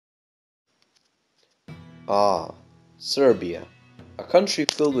Ah, Serbia, a country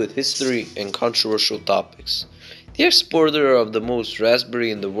filled with history and controversial topics. The exporter of the most raspberry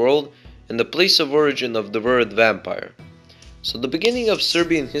in the world and the place of origin of the word vampire. So the beginning of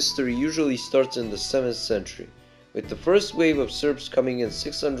Serbian history usually starts in the 7th century, with the first wave of Serbs coming in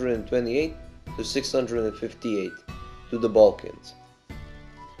 628 to 658 to the Balkans.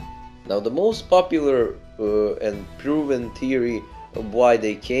 Now the most popular and proven theory of why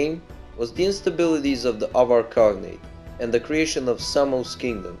they came was the instabilities of the Avar Cognate and the creation of Samos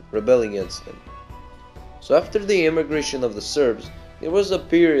kingdom, rebelling against them. So after the immigration of the Serbs, there was a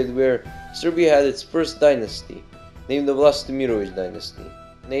period where Serbia had its first dynasty, named the Vlastimirović dynasty,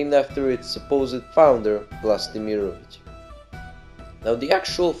 named after its supposed founder, Vlastimirović. Now the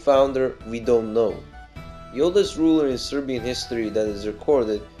actual founder we don't know. The oldest ruler in Serbian history that is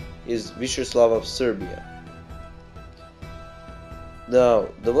recorded is Višeslav of Serbia. Now,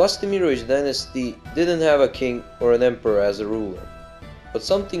 the Vlastimirović dynasty didn't have a king or an emperor as a ruler, but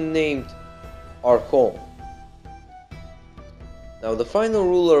something named Archon. Now, the final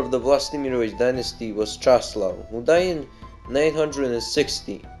ruler of the Vlastimirović dynasty was Časlav, who died in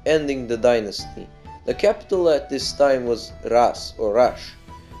 960, ending the dynasty. The capital at this time was Ras or Raš.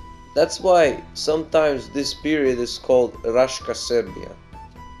 That's why sometimes this period is called Raška Serbia.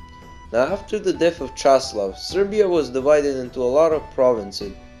 Now, after the death of Časlav, Serbia was divided into a lot of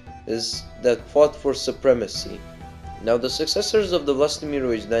provinces that fought for supremacy. Now, the successors of the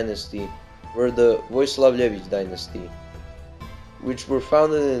Vlastimirović dynasty were the Vojslavljević dynasty, which were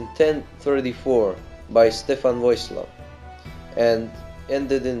founded in 1034 by Stefan Vojislav and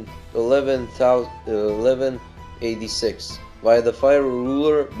ended in 1186 by the final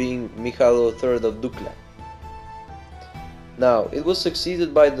ruler being Mihailo III of Duklja. Now, it was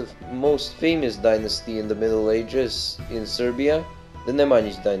succeeded by the most famous dynasty in the Middle Ages in Serbia, the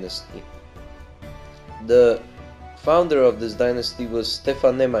Nemanjić dynasty. The founder of this dynasty was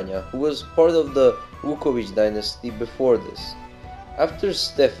Stefan Nemanja, who was part of the Vuković dynasty before this. After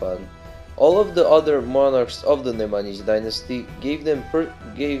Stefan, all of the other monarchs of the Nemanjić dynasty gave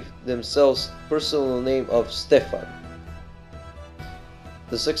themselves personal name of Stefan.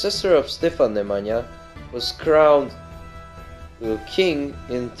 The successor of Stefan Nemanja was crowned king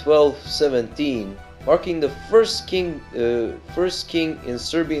in 1217, marking the first king in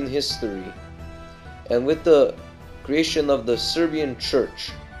Serbian history, and with the creation of the Serbian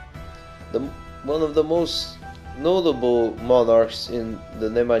Church. One of the most notable monarchs in the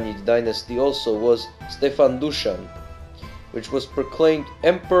Nemanjić dynasty also was Stefan Dušan, which was proclaimed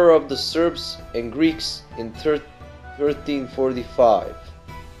Emperor of the Serbs and Greeks in 1345.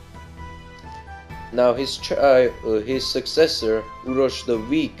 Now his successor, Uroš the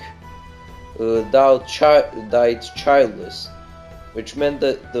Weak, died childless, which meant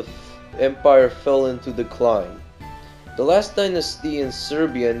that the empire fell into decline. The last dynasty in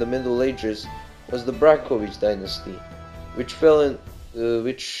Serbia in the Middle Ages was the Branković dynasty, which fell in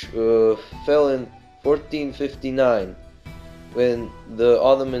 1459 when the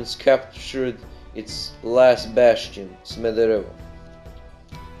Ottomans captured its last bastion, Smederevo.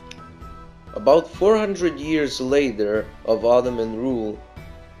 About 400 years later of Ottoman rule,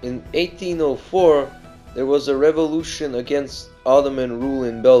 in 1804 there was a revolution against Ottoman rule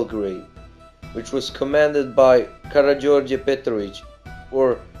in Belgrade, which was commanded by Karađorđe Petrović,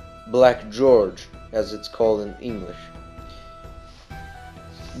 or Black George as it's called in English.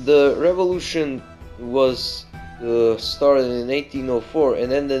 The revolution was started in 1804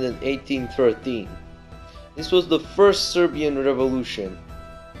 and ended in 1813. This was the first Serbian revolution,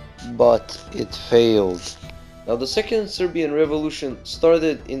 but it failed. Now the second Serbian revolution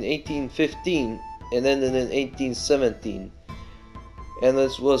started in 1815 and ended in 1817, and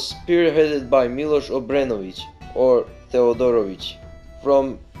it was spearheaded by Miloš Obrenović or Teodorović.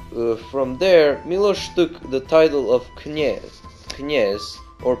 From there, Miloš took the title of Knez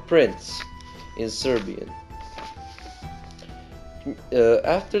or Prince in Serbian.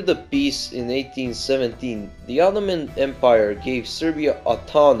 After the peace in 1817, the Ottoman Empire gave Serbia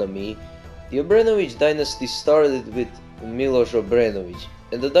autonomy. The Obrenović dynasty started with Miloš Obrenović,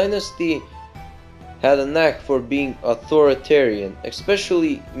 and the dynasty had a knack for being authoritarian,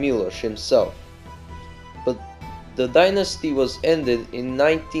 especially Miloš himself. But the dynasty was ended in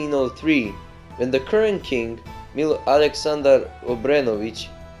 1903 when the current king, Aleksandar Obrenović,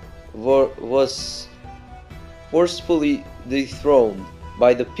 was forcefully dethroned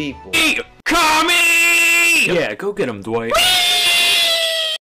by the people. Commie! Yeah, go get him, Dwight.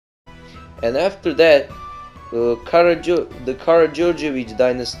 And after that, the Karađorđević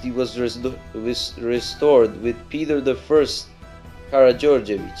dynasty was restored with Peter I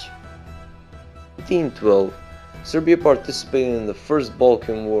Karađorđević, 1912, Serbia participated in the First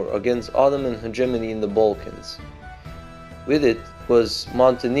Balkan War against Ottoman hegemony in the Balkans. With it was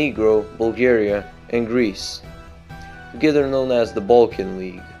Montenegro, Bulgaria, and Greece, together known as the Balkan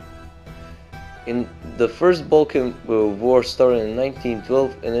League. In the First Balkan War started in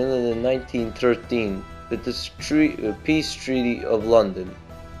 1912 and ended in 1913 with the Peace Treaty of London.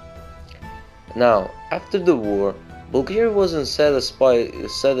 Now, after the war, Bulgaria wasn't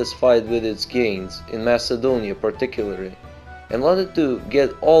satisfied with its gains, in Macedonia particularly, and wanted to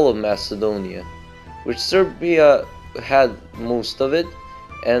get all of Macedonia, which Serbia had most of it,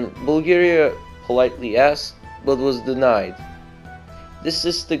 and Bulgaria politely asked, but was denied. This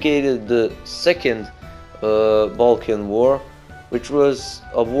instigated the Second Balkan War, which was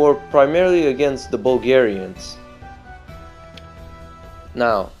a war primarily against the Bulgarians.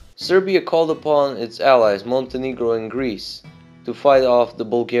 Now, Serbia called upon its allies Montenegro and Greece to fight off the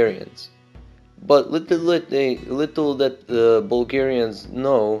Bulgarians. But little that the Bulgarians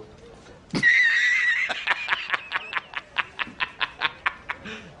know,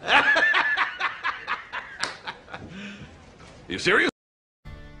 You serious?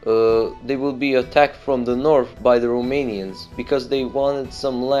 they will be attacked from the north by the Romanians because they wanted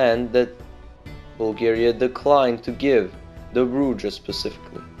some land that Bulgaria declined to give, the Bruges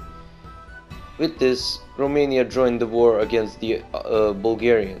specifically. With this, Romania joined the war against the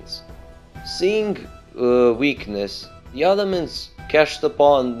Bulgarians. Seeing weakness, the Ottomans cashed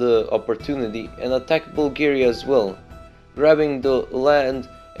upon the opportunity and attacked Bulgaria as well, grabbing the land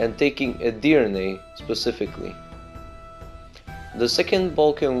and taking Edirne specifically. The Second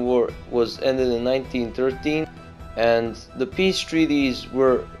Balkan War was ended in 1913, and the peace treaties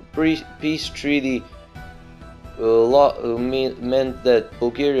were peace treaty meant that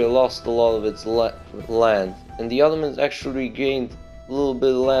Bulgaria lost a lot of its land, and the Ottomans actually gained a little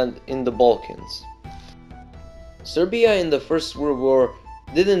bit of land in the Balkans. Serbia in the First World War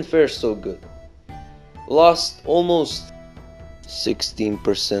didn't fare so good. Lost almost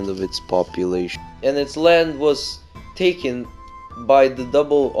 16% of its population, and its land was taken by the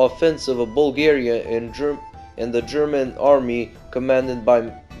double offensive of Bulgaria and the German army commanded by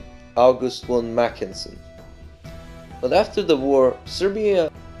August von Mackensen. But after the war,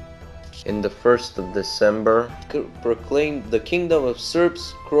 Serbia, in the 1st of December, proclaimed the Kingdom of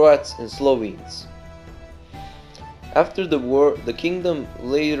Serbs, Croats, and Slovenes. After the war, the kingdom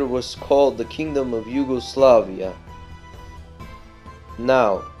later was called the Kingdom of Yugoslavia.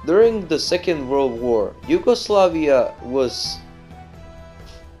 Now, during the Second World War, Yugoslavia was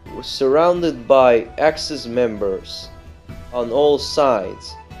surrounded by Axis members on all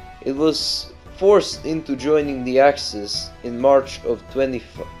sides. It was forced into joining the Axis in March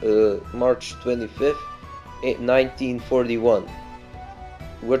 25th, 1941,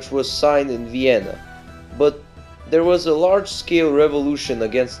 which was signed in Vienna. But there was a large-scale revolution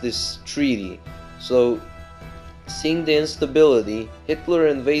against this treaty, so seeing the instability, Hitler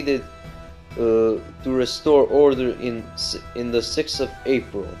invaded to restore order in the 6th of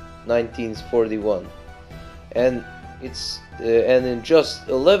April 1941, and in just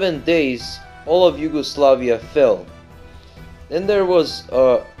 11 days all of Yugoslavia fell. Then there was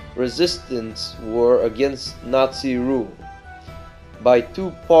a resistance war against Nazi rule by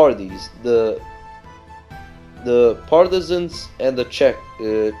two parties, the partisans and the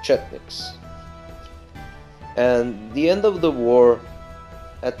Chetniks. And at the end of the war,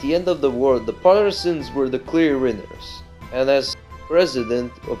 the partisans were the clear winners, and as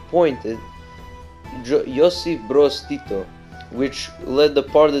president appointed Josip Broz Tito, which led the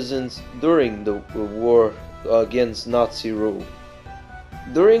partisans during the war against Nazi rule.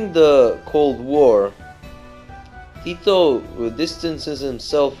 During the Cold War, Tito distances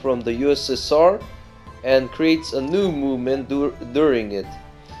himself from the USSR and creates a new movement during it,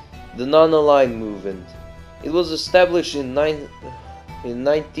 the non-aligned movement. It was established in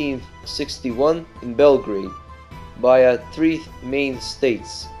 1961 in Belgrade by three main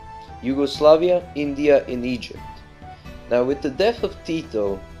states: Yugoslavia, India, and Egypt. Now, with the death of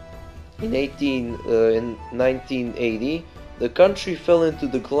Tito in 1980, the country fell into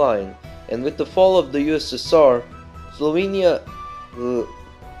decline, and with the fall of the USSR,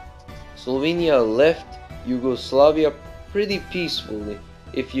 Slovenia left Yugoslavia pretty peacefully,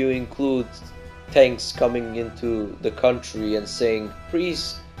 if you include tanks coming into the country and saying,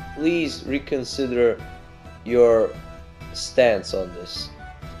 please reconsider your stance on this.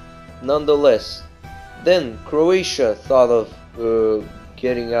 Nonetheless, then Croatia thought of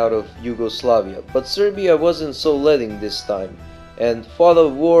getting out of Yugoslavia, but Serbia wasn't so letting this time and fought a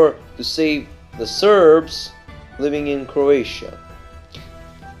war to save the Serbs living in Croatia.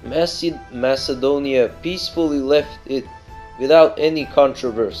 Macedonia peacefully left it without any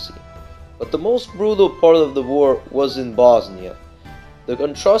controversy. But the most brutal part of the war was in Bosnia. The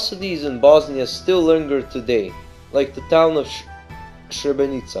atrocities in Bosnia still linger today, like the town of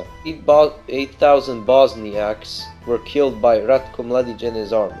Srebrenica. 8,000 Bosniaks were killed by Ratko Mladic and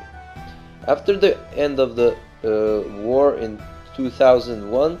his army. After the end of the war in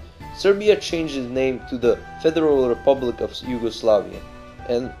 2001, Serbia changed its name to the Federal Republic of Yugoslavia,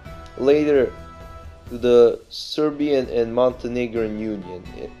 and later to the Serbian and Montenegrin Union.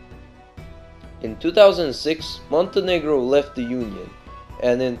 In 2006, Montenegro left the Union,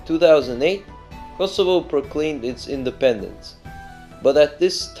 and in 2008, Kosovo proclaimed its independence. But at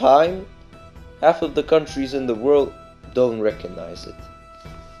this time, half of the countries in the world don't recognize it.